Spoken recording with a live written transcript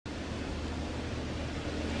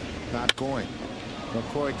Not going.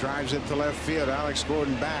 McCoy drives it to left field. Alex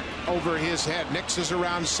Gordon back over his head. Nix is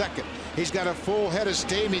around second. He's got a full head of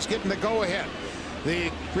steam. He's getting the go ahead.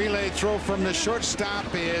 The relay throw from the shortstop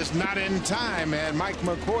is not in time, and Mike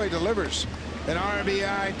McCoy delivers an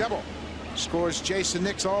RBI double. Scores Jason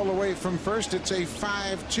Nix all the way from first. It's a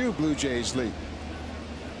 5-2 Blue Jays lead.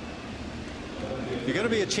 You're going to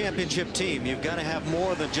be a championship team. You've got to have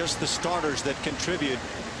more than just the starters that contribute.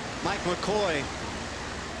 Mike McCoy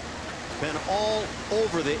been all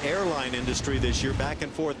over the airline industry this year, back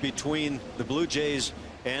and forth between the Blue Jays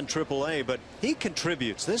and AAA, but he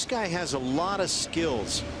contributes. This guy has a lot of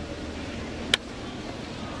skills.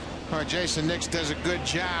 Well, Jason Nix does a good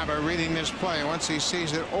job of reading this play. Once he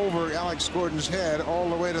sees it over Alex Gordon's head all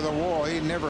the way to the wall, he never